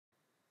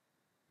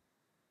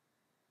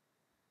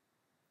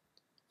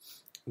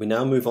We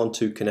now move on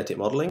to kinetic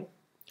modelling,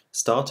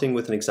 starting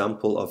with an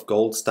example of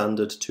gold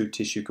standard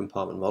two-tissue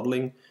compartment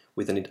modelling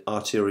with an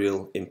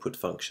arterial input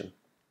function.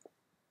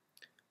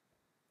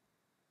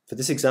 For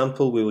this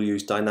example, we will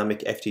use dynamic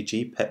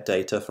FDG PET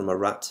data from a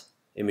rat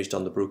imaged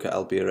on the Bruker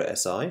Albira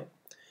SI.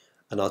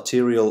 An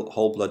arterial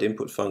whole blood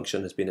input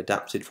function has been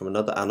adapted from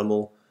another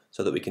animal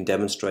so that we can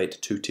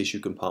demonstrate two-tissue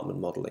compartment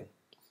modelling.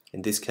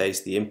 In this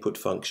case, the input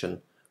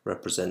function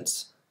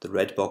represents the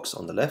red box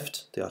on the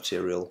left, the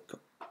arterial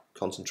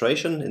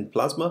concentration in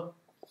plasma.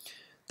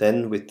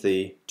 Then with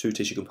the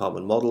two-tissue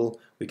compartment model,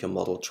 we can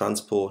model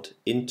transport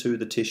into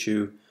the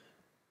tissue,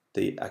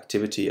 the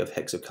activity of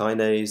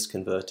hexokinase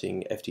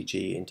converting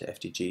FDG into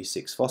FDG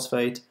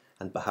 6-phosphate,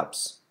 and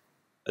perhaps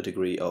a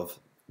degree of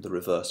the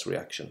reverse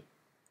reaction.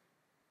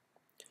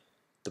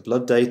 The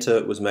blood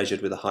data was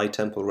measured with a high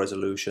temporal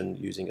resolution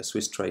using a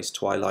Swiss trace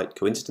twilight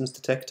coincidence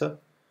detector,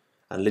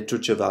 and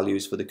literature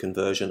values for the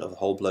conversion of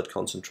whole blood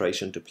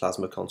concentration to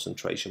plasma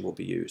concentration will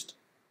be used.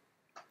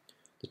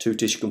 The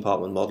two-tissue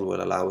compartment model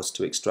will allow us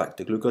to extract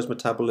the glucose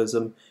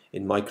metabolism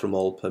in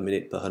micromole per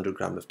minute per 100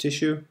 gram of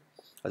tissue,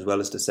 as well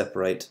as to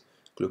separate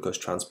glucose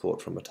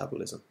transport from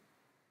metabolism.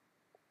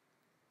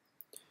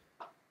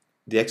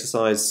 The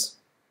exercise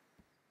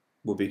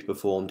will be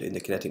performed in the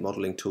kinetic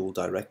modeling tool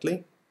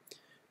directly,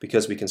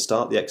 because we can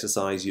start the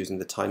exercise using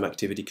the time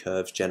activity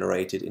curves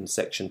generated in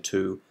section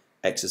 2,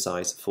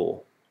 exercise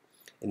 4.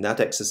 In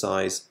that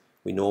exercise,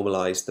 we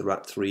normalized the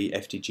Rat3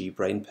 FDG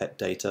brain PET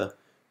data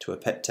to a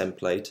PET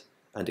template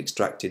and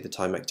extracted the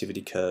time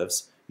activity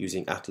curves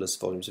using Atlas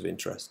volumes of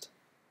interest.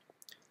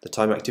 The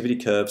time activity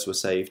curves were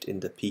saved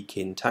in the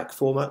pkin TAC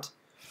format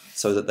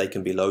so that they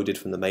can be loaded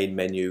from the main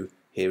menu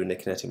here in the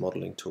kinetic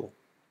modeling tool.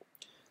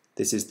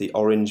 This is the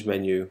orange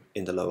menu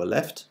in the lower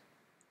left,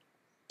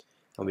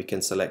 and we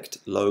can select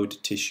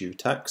Load Tissue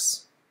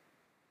TACs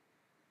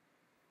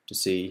to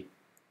see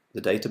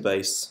the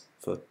database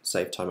for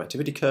saved time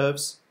activity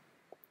curves.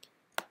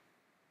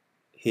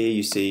 Here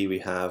you see we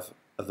have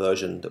a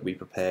version that we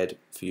prepared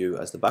for you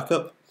as the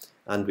backup,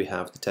 and we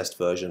have the test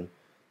version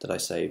that I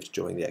saved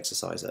during the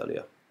exercise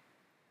earlier.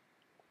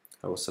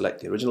 I will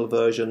select the original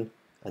version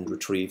and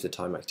retrieve the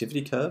time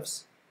activity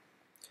curves.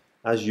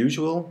 As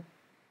usual,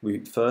 we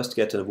first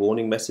get a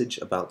warning message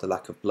about the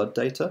lack of blood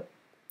data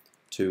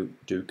to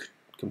do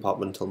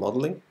compartmental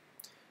modeling.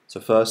 So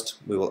first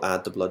we will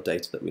add the blood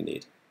data that we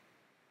need.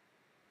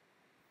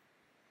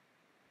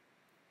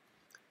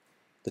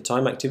 The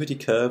time activity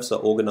curves are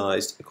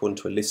organized according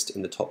to a list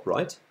in the top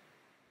right,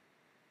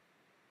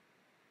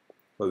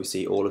 where we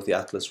see all of the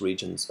Atlas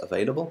regions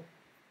available.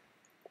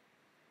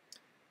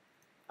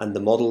 And the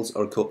models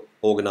are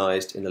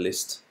organized in a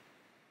list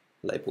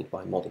labeled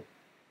by model.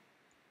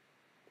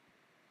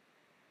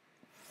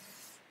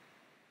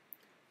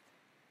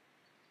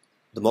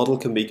 The model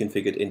can be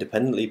configured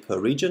independently per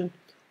region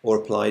or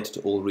applied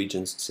to all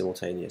regions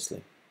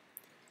simultaneously.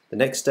 The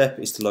next step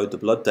is to load the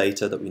blood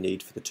data that we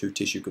need for the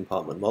two-tissue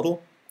compartment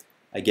model,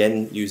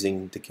 again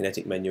using the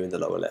kinetic menu in the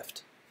lower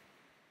left.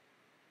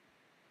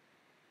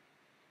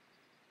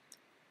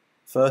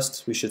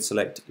 First, we should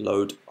select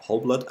Load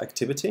Whole Blood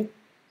Activity,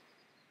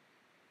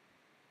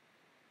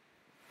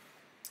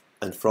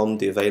 and from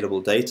the available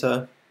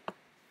data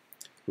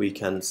we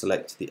can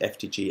select the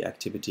FDG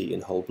activity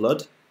in whole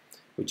blood,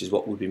 which is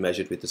what would be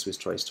measured with the Swiss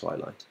trace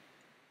twilight.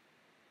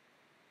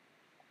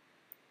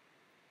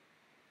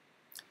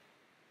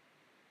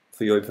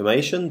 For your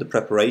information, the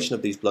preparation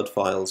of these blood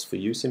files for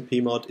use in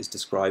PMOD is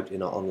described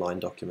in our online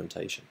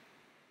documentation.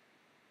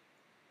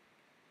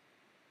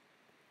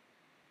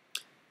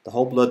 The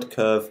whole blood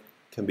curve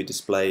can be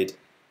displayed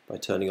by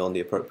turning on the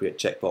appropriate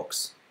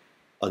checkbox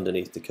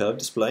underneath the curve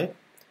display.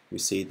 We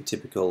see the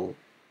typical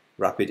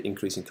rapid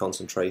increase in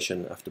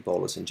concentration after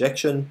bolus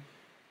injection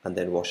and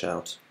then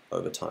washout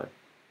over time.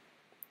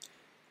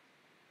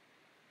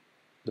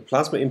 The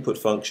plasma input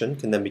function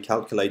can then be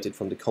calculated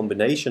from the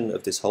combination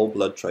of this whole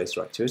blood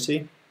tracer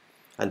activity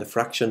and a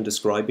fraction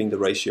describing the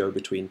ratio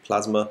between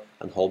plasma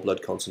and whole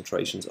blood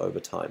concentrations over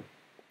time.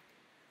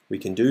 We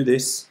can do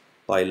this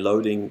by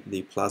loading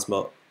the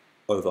plasma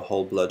over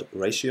whole blood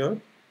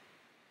ratio,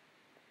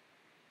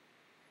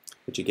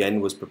 which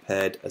again was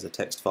prepared as a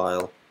text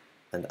file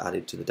and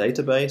added to the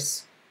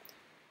database.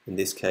 In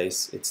this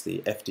case, it's the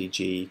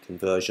FDG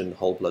conversion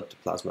whole blood to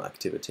plasma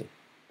activity,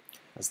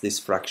 as this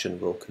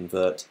fraction will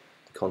convert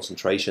the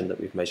concentration that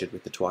we've measured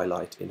with the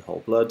twilight in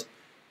whole blood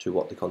to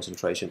what the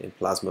concentration in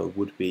plasma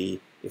would be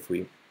if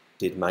we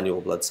did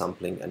manual blood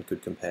sampling and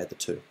could compare the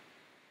two.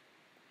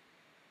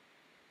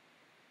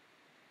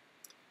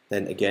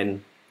 Then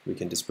again, we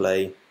can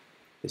display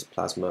this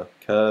plasma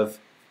curve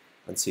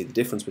and see the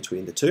difference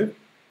between the two.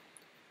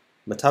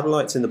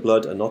 Metabolites in the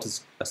blood are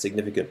not a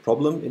significant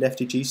problem in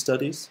FDG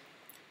studies,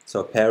 so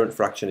a parent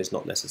fraction is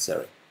not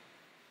necessary.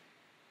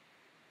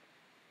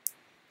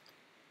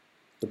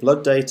 The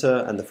blood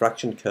data and the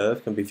fraction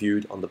curve can be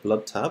viewed on the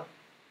Blood tab.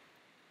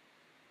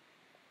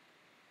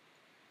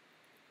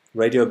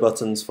 Radio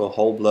buttons for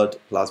whole blood,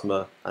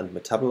 plasma, and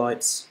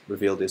metabolites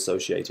reveal the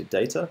associated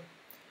data.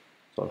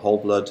 So on whole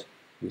blood,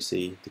 we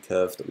see the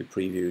curve that we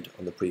previewed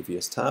on the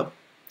previous tab.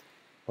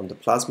 On the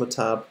plasma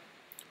tab,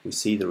 we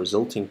see the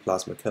resulting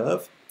plasma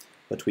curve,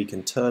 but we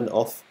can turn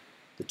off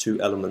the two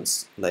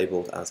elements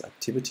labeled as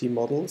activity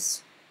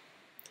models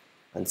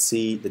and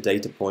see the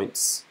data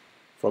points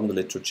from the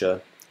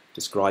literature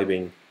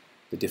describing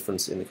the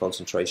difference in the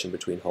concentration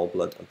between whole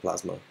blood and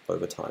plasma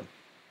over time.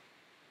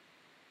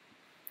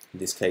 In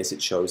this case,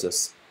 it shows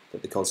us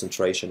that the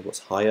concentration was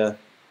higher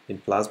in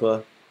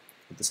plasma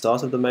at the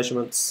start of the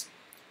measurements,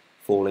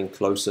 falling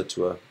closer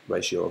to a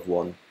ratio of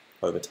 1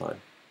 over time.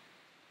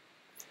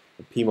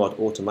 The PMOD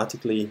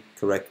automatically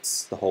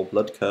corrects the whole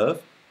blood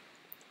curve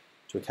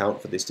to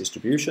account for this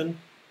distribution,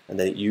 and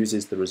then it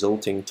uses the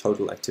resulting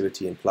total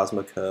activity in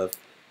plasma curve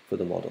for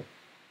the model.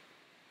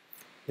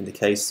 In the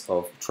case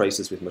of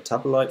traces with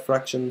metabolite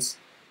fractions,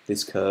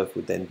 this curve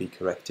would then be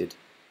corrected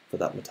for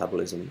that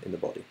metabolism in the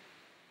body.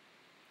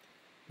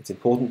 It's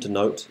important to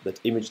note that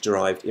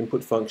image-derived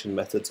input function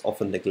methods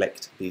often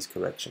neglect these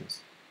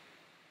corrections.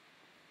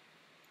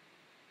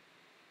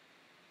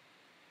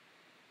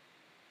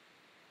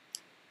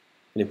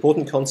 An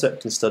important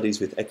concept in studies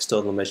with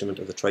external measurement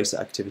of the tracer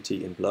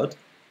activity in blood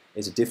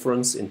is a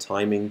difference in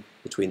timing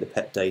between the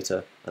PET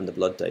data and the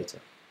blood data.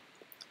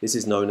 This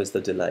is known as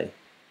the delay.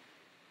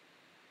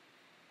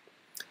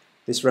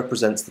 This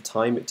represents the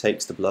time it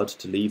takes the blood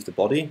to leave the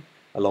body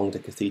along the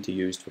catheter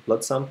used for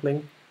blood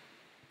sampling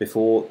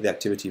before the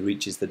activity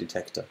reaches the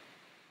detector.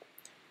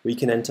 We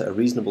can enter a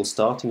reasonable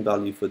starting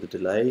value for the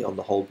delay on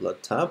the whole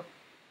blood tab,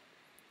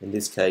 in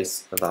this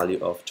case a value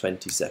of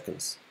 20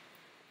 seconds.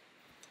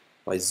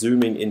 By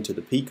zooming into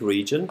the peak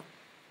region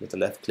with the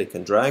left click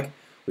and drag,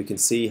 we can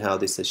see how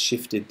this has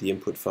shifted the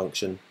input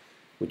function,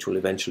 which will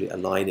eventually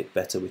align it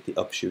better with the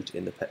upshoot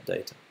in the PET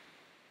data.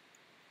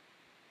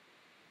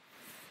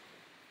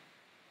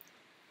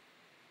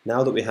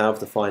 Now that we have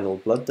the final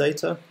blood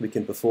data, we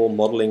can perform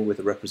modeling with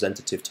a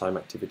representative time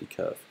activity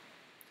curve.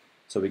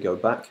 So we go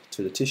back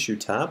to the tissue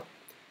tab,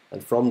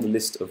 and from the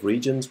list of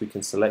regions we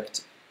can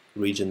select a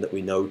region that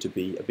we know to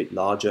be a bit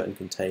larger and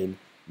contain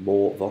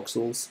more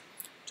voxels,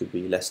 to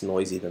be less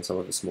noisy than some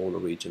of the smaller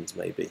regions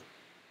may be.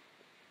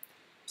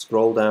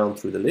 Scroll down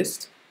through the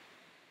list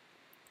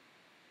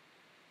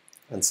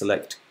and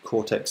select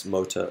cortex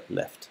motor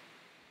left.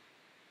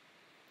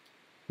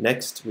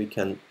 Next, we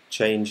can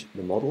change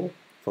the model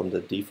from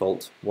the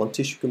default one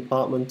tissue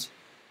compartment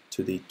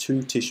to the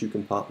two tissue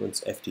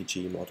compartments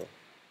FDG model.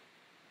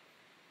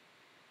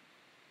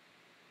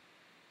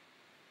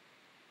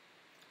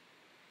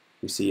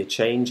 We see a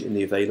change in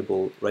the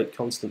available rate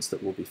constants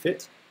that will be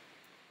fit,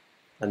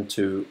 and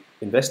to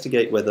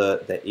investigate whether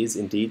there is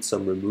indeed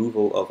some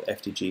removal of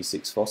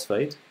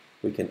FDG6-phosphate,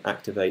 we can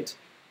activate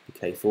the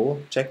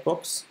K4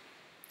 checkbox.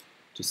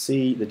 To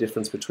see the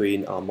difference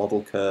between our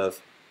model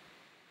curve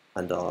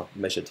and our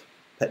measured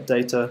PET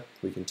data,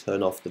 we can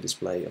turn off the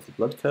display of the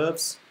blood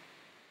curves,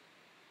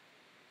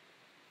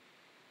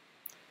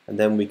 and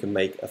then we can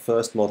make a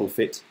first model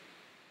fit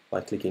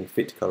by clicking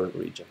Fit Current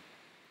Region.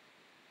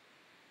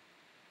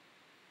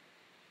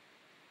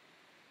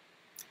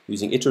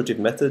 Using iterative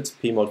methods,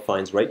 PMOD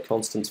finds rate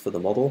constants for the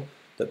model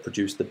that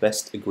produce the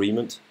best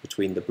agreement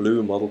between the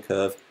blue model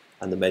curve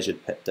and the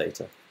measured PET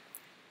data.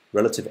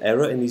 Relative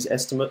error in these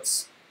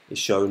estimates is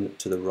shown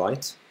to the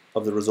right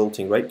of the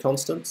resulting rate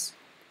constants,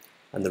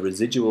 and the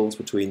residuals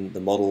between the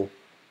model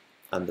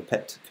and the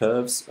PET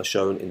curves are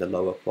shown in the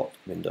lower plot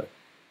window.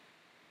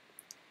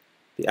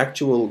 The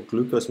actual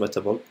glucose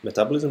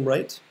metabolism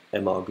rate,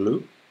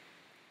 MR-GLU,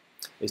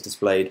 is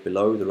displayed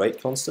below the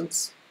rate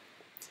constants,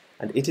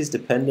 and it is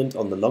dependent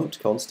on the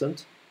lumped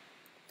constant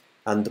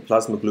and the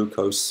plasma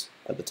glucose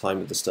at the time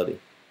of the study.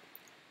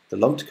 The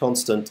lumped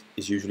constant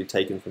is usually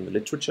taken from the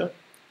literature,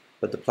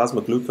 but the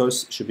plasma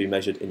glucose should be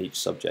measured in each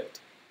subject.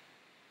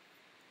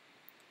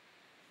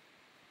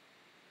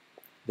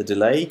 The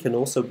delay can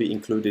also be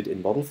included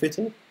in model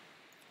fitting.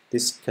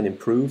 This can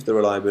improve the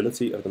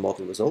reliability of the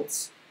model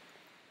results.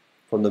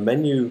 From the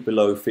menu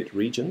below Fit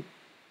Region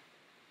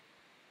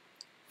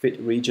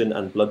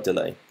and Blood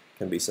Delay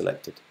can be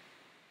selected.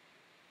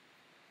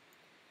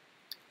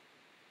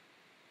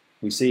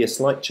 We see a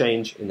slight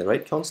change in the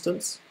rate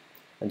constants,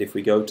 and if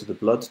we go to the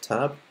Blood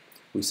tab,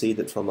 we see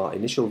that from our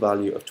initial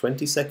value of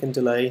 20-second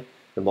delay,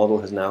 the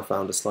model has now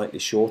found a slightly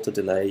shorter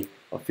delay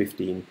of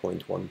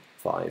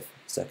 15.15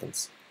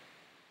 seconds.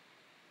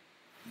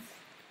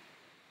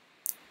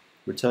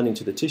 Returning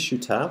to the Tissue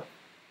tab,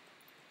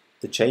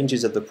 the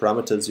changes of the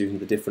parameters using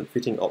the different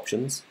fitting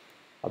options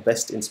are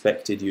best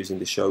inspected using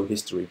the Show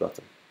History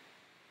button.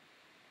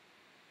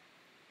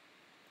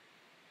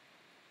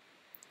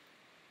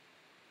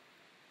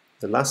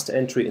 The last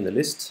entry in the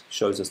list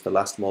shows us the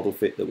last model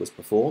fit that was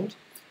performed.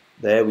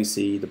 There we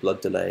see the blood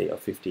delay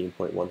of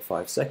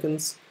 15.15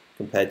 seconds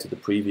compared to the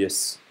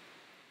previous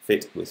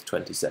fit with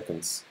 20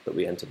 seconds that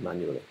we entered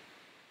manually.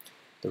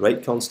 The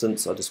rate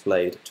constants are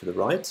displayed to the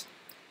right,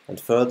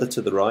 and further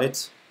to the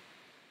right,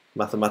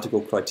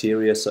 mathematical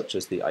criteria such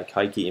as the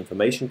Ikaike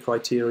Information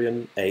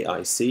Criterion,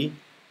 AIC,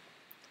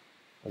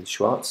 and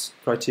Schwarz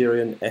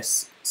Criterion,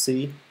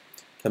 SC,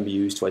 can be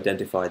used to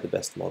identify the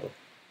best model.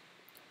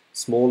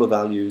 Smaller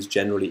values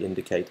generally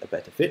indicate a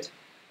better fit,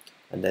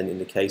 and then in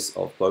the case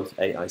of both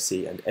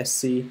AIC and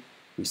SC,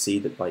 we see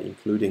that by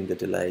including the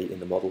delay in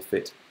the model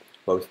fit,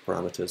 both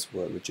parameters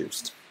were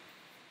reduced.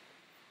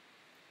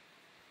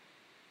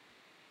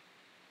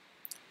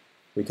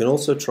 We can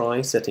also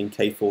try setting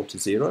K4 to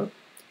 0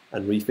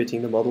 and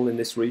refitting the model in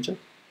this region.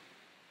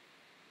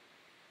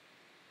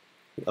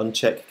 We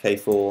uncheck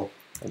K4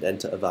 and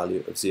enter a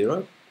value of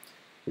 0.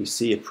 We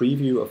see a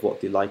preview of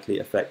what the likely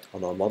effect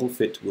on our model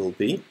fit will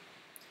be,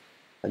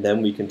 and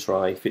then we can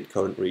try fit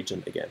current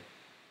region again.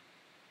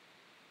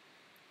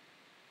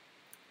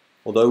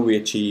 Although we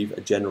achieve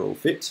a general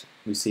fit,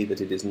 we see that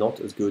it is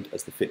not as good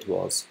as the fit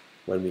was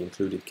when we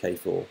included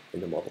K4 in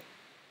the model.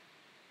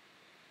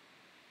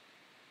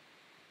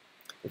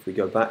 If we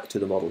go back to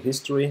the model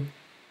history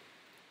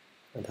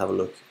and have a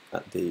look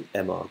at the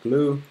MR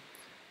glue,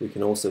 we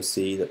can also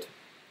see that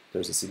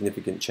there's a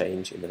significant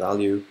change in the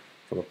value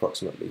from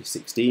approximately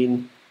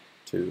 16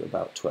 to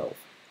about 12.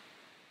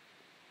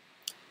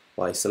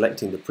 By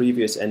selecting the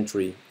previous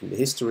entry in the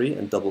history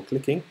and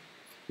double-clicking,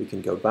 we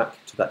can go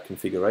back to that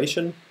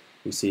configuration.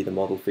 We see the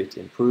model fit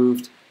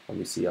improved, and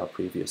we see our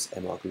previous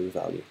MR glue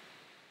value.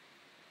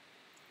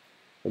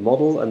 The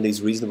model and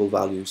these reasonable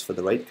values for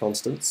the rate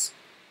constants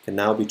can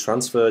now be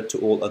transferred to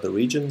all other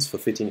regions for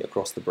fitting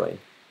across the brain.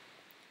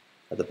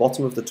 At the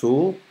bottom of the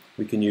tool,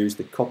 we can use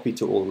the Copy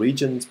to All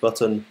Regions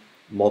button,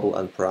 Model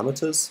and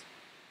Parameters,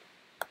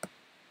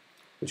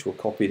 which will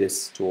copy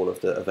this to all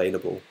of the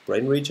available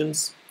brain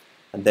regions,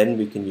 and then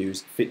we can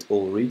use Fit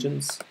All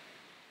Regions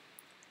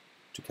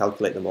to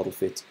calculate the model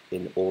fit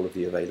in all of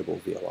the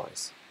available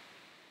VOIs.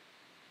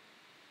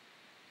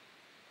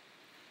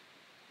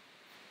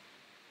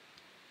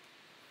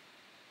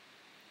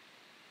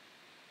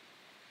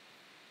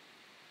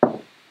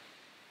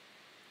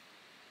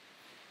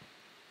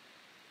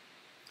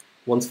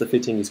 Once the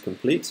fitting is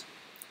complete,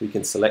 we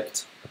can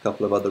select a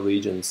couple of other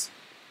regions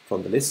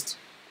from the list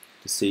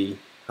to see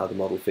how the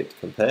model fit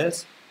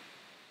compares.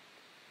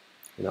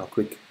 In our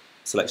quick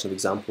selection of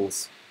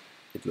examples,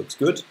 it looks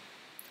good.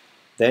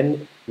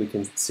 Then we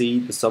can see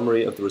the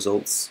summary of the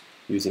results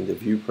using the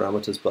View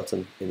Parameters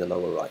button in the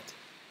lower right.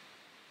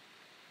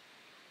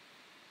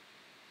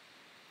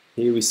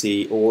 Here we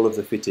see all of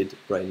the fitted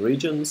brain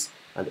regions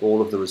and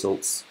all of the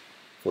results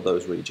for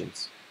those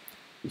regions.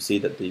 You see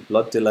that the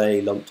blood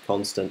delay, lumped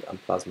constant,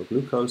 and plasma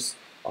glucose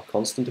are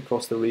constant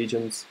across the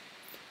regions,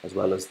 as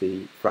well as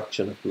the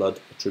fraction of blood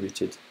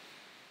attributed,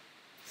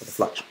 or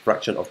the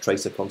fraction of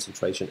tracer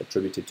concentration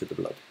attributed to the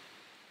blood.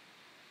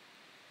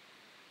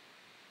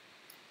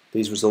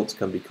 These results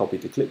can be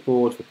copied to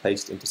clipboard for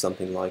paste into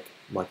something like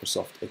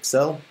Microsoft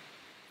Excel,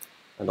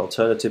 and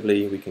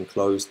alternatively we can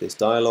close this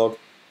dialog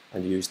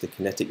and use the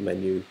kinetic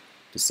menu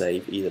to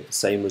save either the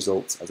same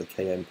results as a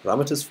KM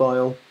parameters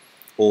file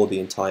or the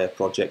entire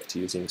project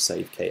using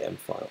Save KM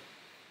file.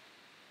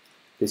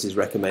 This is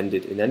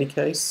recommended in any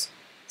case,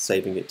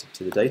 saving it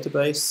to the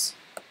database,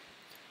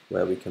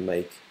 where we can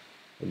make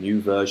a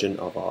new version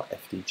of our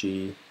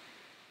FDG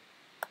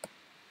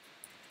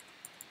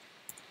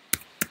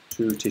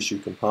two-tissue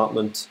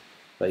compartment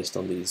based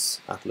on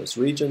these atlas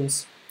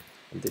regions,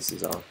 and this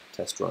is our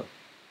test run.